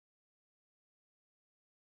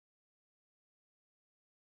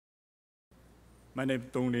My name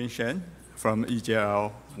is Donglin Shen from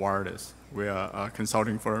EJL Wireless. We are a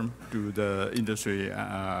consulting firm do the industry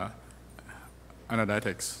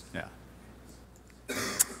analytics. Yeah.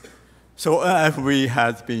 So NFV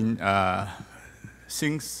has been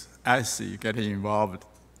since IC getting involved,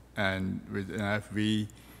 and with NFV,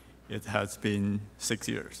 it has been 6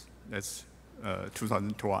 years. That's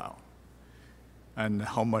 2012. And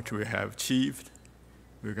how much we have achieved,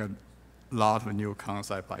 we got a lot of new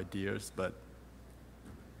concept ideas, but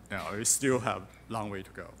we still have a long way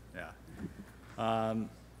to go. Yeah.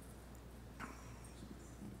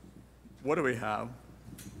 What do we have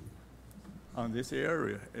on this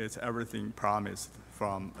area? It's everything promised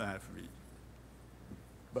from NFV.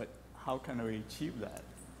 But how can we achieve that?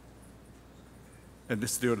 And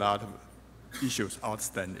there's still a lot of issues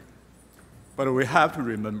outstanding. But we have to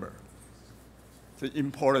remember, the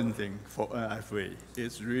important thing for NFV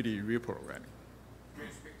is really reprogramming. Can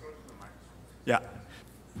you speak close to the microphone? Yeah.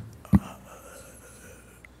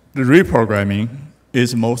 The reprogramming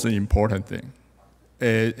is the most important thing.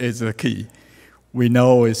 It's the key. We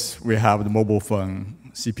know we have the mobile phone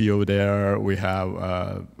CPU there, we have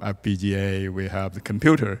FPGA, we have the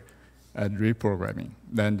computer and reprogramming.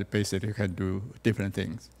 Then basically you can do different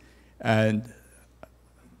things. And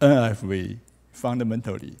NFV,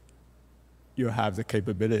 fundamentally, you have the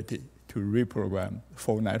capability to reprogram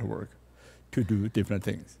full network to do different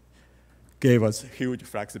things. Gave us huge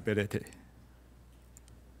flexibility.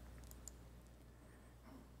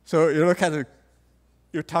 So you look at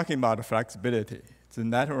you're talking about flexibility. The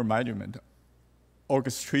network management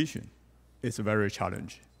orchestration is very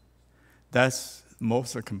challenging. That's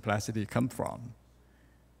most of the complexity come from.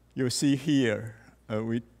 You see here,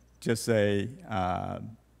 we just say the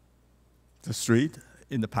street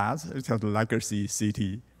in the past, it's a legacy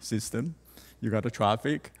city system. You got the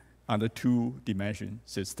traffic on the two-dimension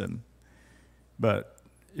system. But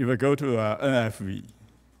if you go to NFV,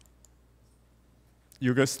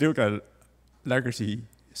 you can still got legacy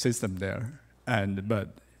system there, but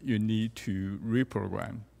you need to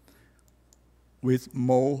reprogram with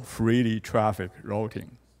more freely traffic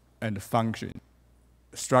routing and function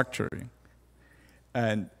structuring.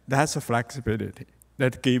 And that's a flexibility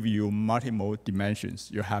that gives you multiple dimensions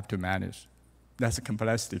you have to manage. That's the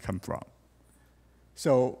complexity come from.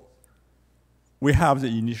 So we have the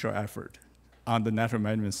initial effort on the network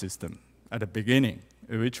management system. At the beginning,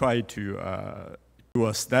 we try to do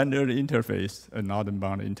a standard interface, a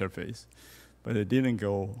northbound interface, but it didn't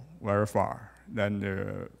go very far. Then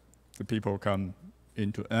the people come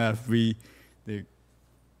into NFV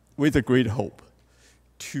with a great hope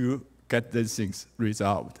to get these things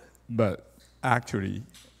resolved. But actually,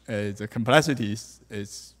 the complexity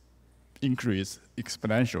is increased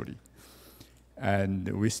exponentially. And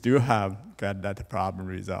we still have got that problem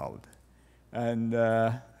resolved. And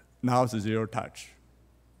now it's zero touch.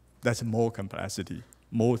 That's more complexity,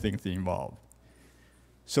 more things involved.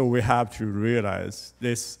 So we have to realize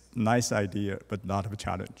this nice idea, but not a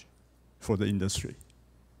challenge for the industry.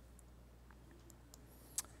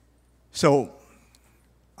 So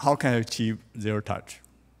how can I achieve zero touch?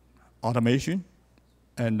 Automation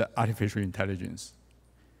and artificial intelligence.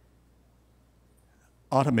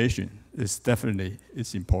 Automation is definitely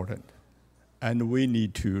important. And we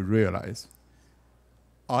need to realize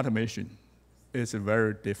automation is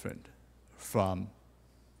very different from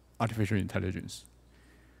artificial intelligence.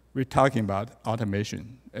 We're talking about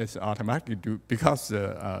automation is automatically because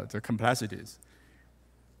the complexities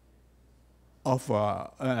of an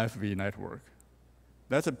NFV network.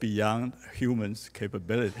 That's beyond humans'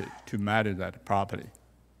 capability to manage that properly.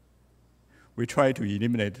 We try to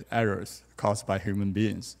eliminate errors caused by human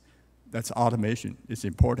beings. That's automation is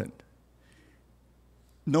important.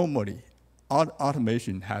 Normally,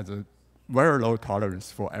 automation has a very low tolerance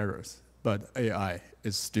for errors, but AI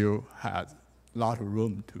still has a lot of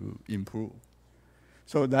room to improve.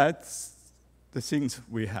 So that's the things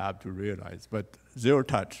we have to realize. But zero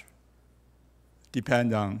touch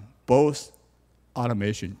depends on both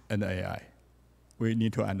automation and AI. We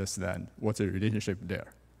need to understand what's the relationship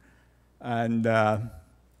there. And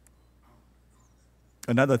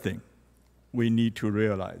another thing we need to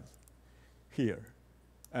realize here,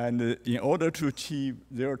 and in order to achieve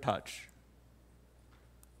zero touch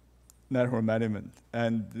network management,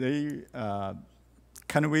 and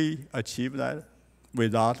can we achieve that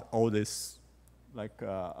without all this like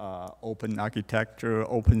open architecture,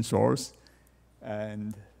 open source,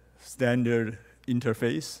 and standard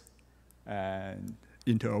interface and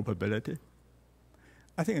interoperability?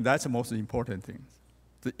 I think that's the most important thing.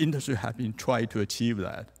 The industry has been trying to achieve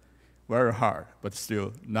that very hard, but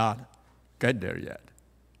still not get there yet.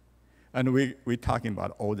 And we're talking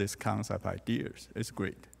about all these concept ideas. It's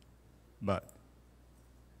great. But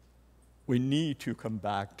we need to come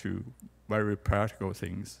back to very practical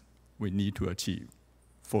things we need to achieve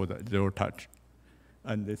for the zero touch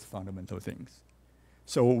and these fundamental things.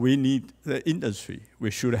 So we need the industry.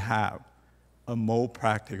 We should have a more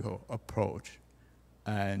practical approach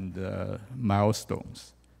and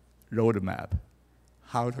milestones, roadmap,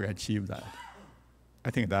 how to achieve that. I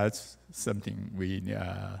think that's something we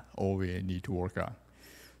all we need to work on.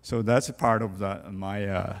 So that's part of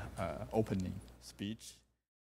my opening speech.